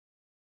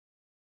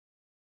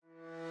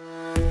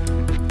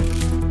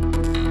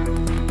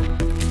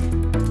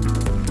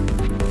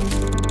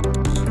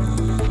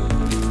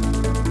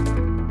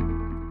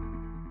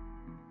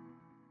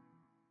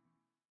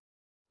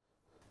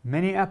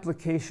Many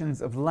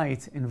applications of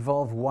light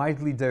involve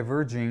widely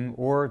diverging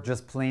or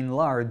just plain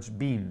large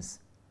beams.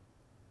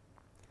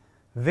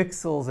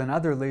 VCSELs and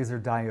other laser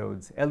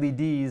diodes,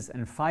 LEDs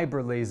and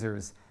fiber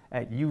lasers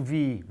at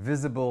UV,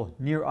 visible,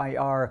 near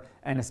IR,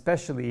 and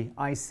especially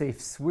eye-safe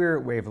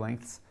SWIR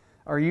wavelengths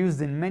are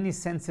used in many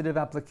sensitive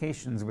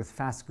applications with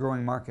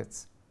fast-growing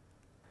markets.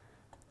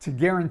 To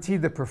guarantee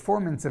the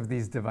performance of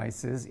these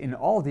devices in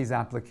all these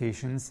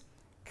applications,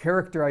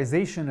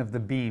 characterization of the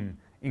beam,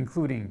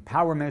 including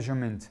power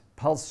measurement,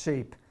 pulse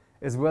shape,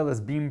 as well as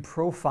beam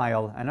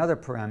profile and other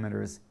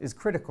parameters, is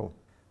critical.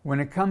 When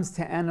it comes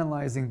to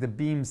analyzing the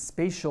beam's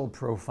spatial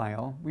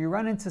profile, we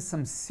run into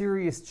some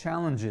serious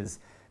challenges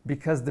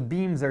because the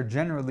beams are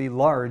generally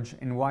large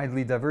and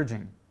widely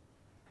diverging.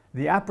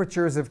 The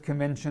apertures of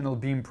conventional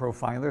beam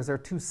profilers are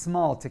too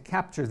small to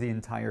capture the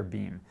entire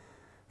beam.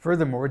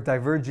 Furthermore,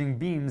 diverging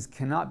beams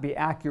cannot be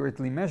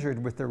accurately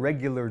measured with a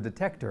regular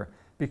detector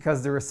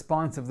because the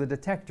response of the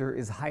detector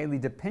is highly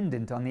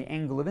dependent on the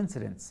angle of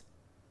incidence.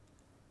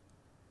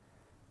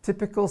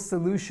 Typical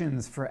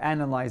solutions for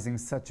analyzing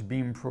such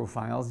beam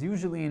profiles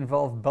usually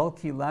involve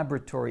bulky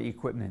laboratory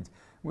equipment,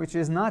 which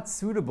is not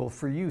suitable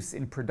for use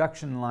in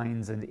production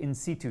lines and in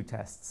situ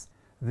tests.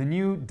 The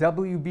new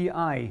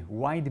WB-I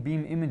wide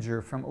beam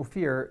imager from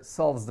Ophir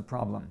solves the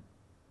problem.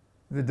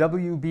 The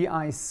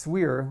WB-I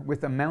SWIR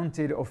with a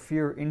mounted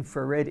Ophir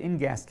infrared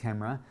InGas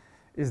camera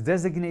is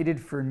designated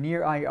for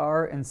near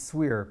IR and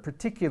SWIR,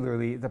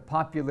 particularly the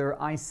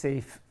popular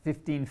eye-safe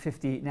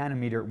 1550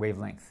 nanometer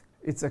wavelength.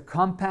 It's a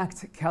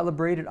compact,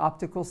 calibrated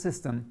optical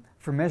system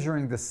for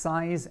measuring the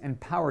size and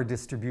power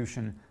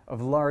distribution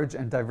of large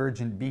and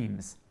divergent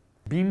beams.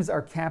 Beams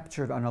are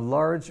captured on a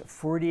large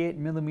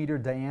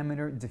 48mm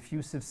diameter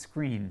diffusive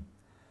screen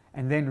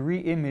and then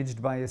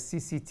re-imaged by a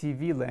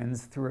CCTV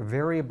lens through a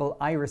variable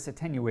iris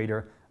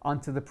attenuator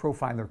onto the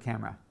profiler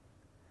camera.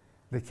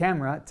 The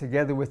camera,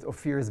 together with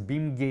Ophir's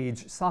beam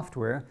gauge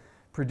software,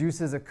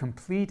 produces a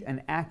complete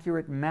and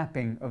accurate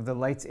mapping of the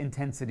light's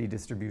intensity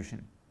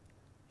distribution.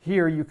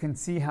 Here you can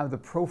see how the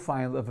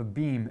profile of a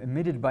beam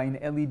emitted by an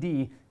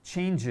LED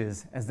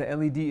changes as the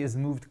LED is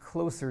moved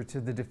closer to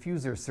the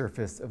diffuser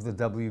surface of the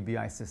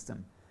WB-I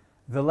system.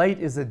 The light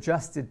is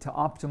adjusted to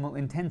optimal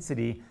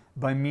intensity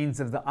by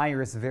means of the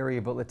iris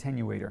variable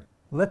attenuator.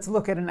 Let's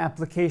look at an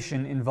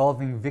application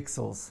involving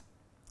VCSELs.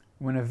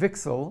 When a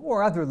VCSEL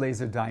or other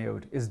laser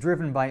diode is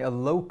driven by a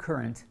low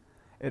current,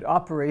 it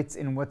operates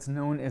in what's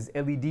known as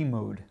LED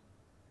mode.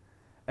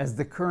 As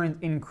the current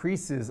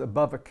increases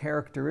above a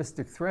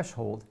characteristic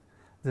threshold,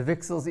 the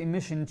VCSEL's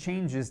emission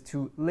changes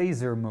to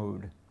laser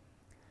mode.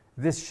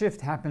 This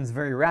shift happens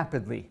very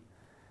rapidly,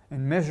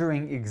 and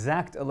measuring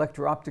exact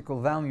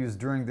electro-optical values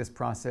during this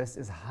process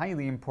is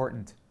highly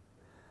important.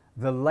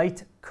 The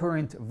light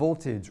current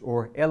voltage,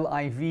 or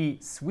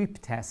LIV sweep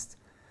test,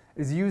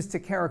 is used to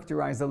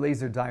characterize a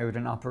laser diode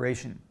in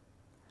operation.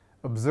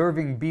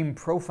 Observing beam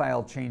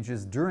profile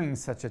changes during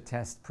such a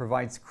test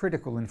provides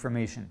critical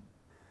information.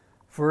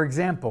 For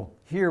example,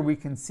 here we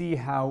can see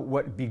how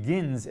what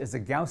begins as a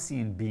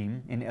Gaussian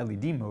beam in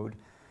LED mode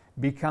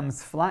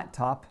becomes flat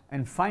top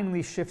and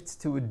finally shifts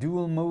to a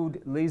dual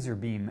mode laser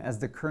beam as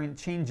the current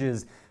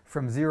changes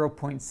from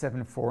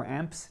 0.74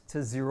 amps to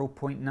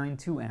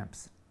 0.92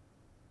 amps.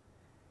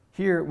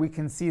 Here we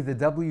can see the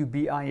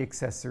WB-I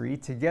accessory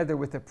together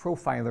with a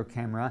profiler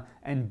camera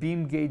and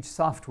beam gauge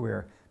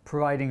software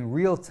providing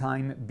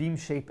real-time beam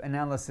shape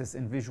analysis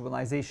and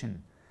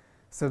visualization,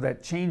 so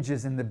that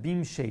changes in the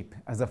beam shape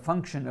as a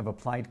function of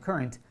applied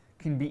current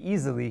can be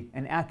easily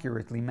and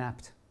accurately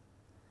mapped.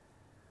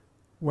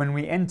 When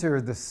we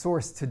enter the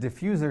source to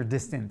diffuser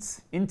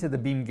distance into the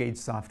beam gauge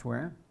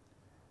software,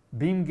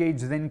 beam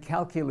gauge then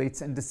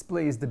calculates and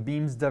displays the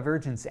beam's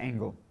divergence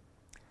angle.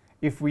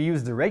 If we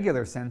used a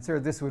regular sensor,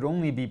 this would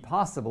only be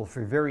possible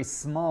for very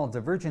small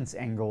divergence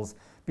angles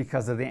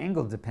because of the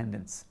angle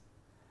dependence.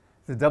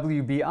 The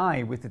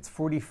WB-I, with its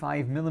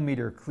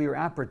 45mm clear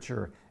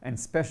aperture and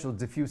special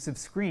diffusive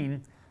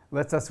screen,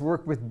 lets us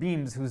work with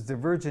beams whose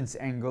divergence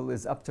angle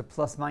is up to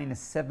 ±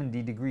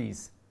 70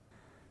 degrees.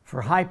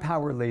 For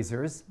high-power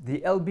lasers, the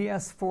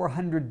LBS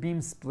 400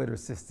 beam splitter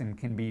system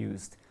can be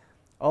used.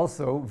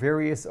 Also,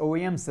 various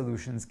OEM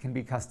solutions can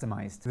be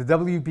customized. The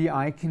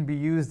WB-I can be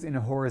used in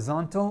a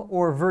horizontal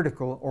or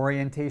vertical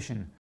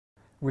orientation,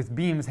 with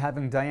beams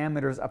having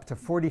diameters up to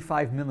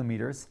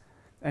 45mm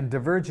and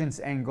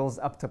divergence angles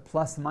up to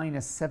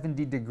 ±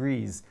 70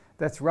 degrees.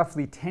 That's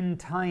roughly 10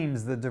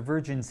 times the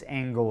divergence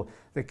angle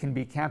that can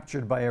be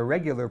captured by a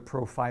regular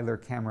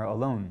profiler camera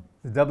alone.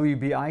 The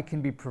WB-I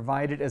can be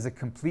provided as a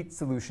complete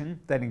solution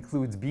that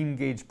includes beam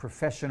gauge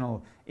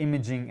professional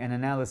imaging and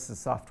analysis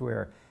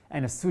software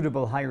and a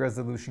suitable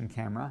high-resolution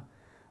camera,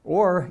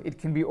 or it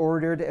can be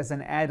ordered as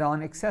an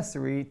add-on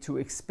accessory to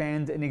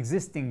expand an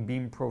existing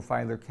beam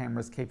profiler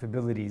camera's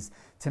capabilities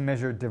to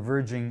measure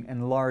diverging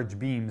and large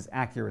beams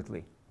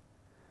accurately.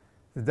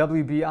 The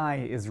WB-I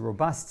is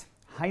robust,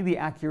 highly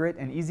accurate,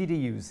 and easy to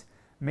use,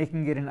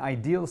 making it an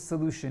ideal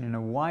solution in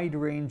a wide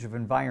range of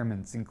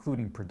environments,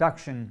 including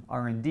production,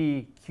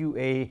 R&D,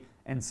 QA,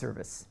 and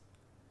service.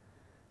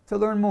 To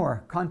learn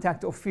more,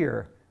 contact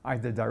Ophir,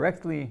 either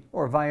directly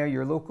or via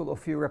your local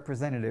Ophir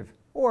representative,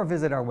 or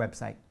visit our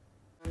website.